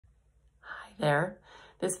there.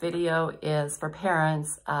 This video is for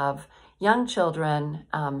parents of young children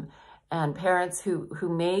and parents who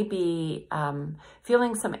may be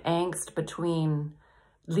feeling some angst between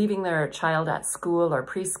leaving their child at school or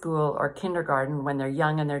preschool or kindergarten when they're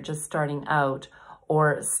young and they're just starting out,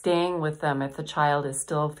 or staying with them if the child is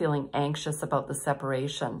still feeling anxious about the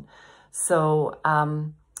separation. So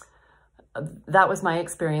that was my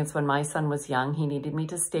experience when my son was young. He needed me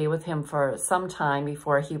to stay with him for some time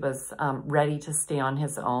before he was ready to stay on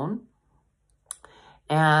his own.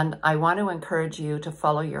 And I want to encourage you to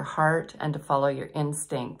follow your heart and to follow your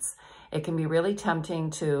instincts. It can be really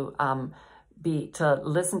tempting to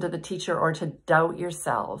listen to the teacher or to doubt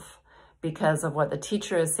yourself because of what the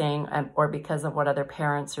teacher is saying or because of what other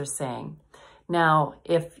parents are saying. Now,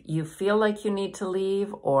 if you feel like you need to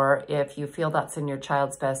leave, or if you feel that's in your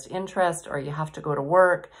child's best interest, or you have to go to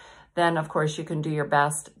work, then of course you can do your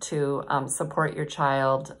best to support your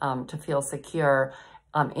child to feel secure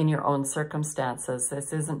in your own circumstances.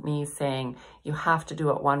 This isn't me saying you have to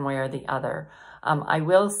do it one way or the other. I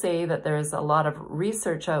will say that there's a lot of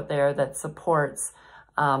research out there that supports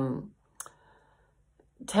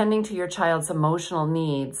tending to your child's emotional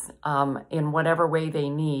needs in whatever way they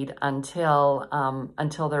need until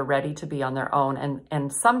they're ready to be on their own.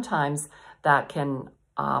 And sometimes that can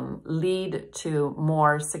lead to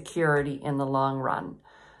more security in the long run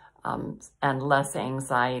and less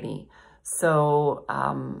anxiety. So,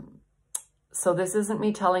 so this isn't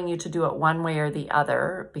me telling you to do it one way or the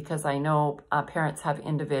other, because I know parents have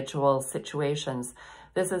individual situations.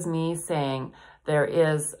 This is me saying there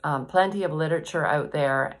is plenty of literature out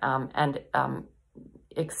there and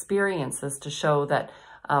experiences to show that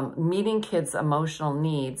meeting kids' emotional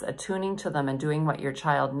needs, attuning to them and doing what your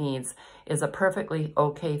child needs is a perfectly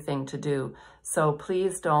okay thing to do. So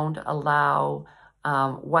please don't allow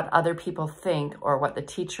what other people think or what the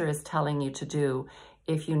teacher is telling you to do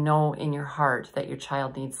if you know in your heart that your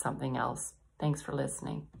child needs something else. Thanks for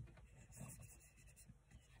listening.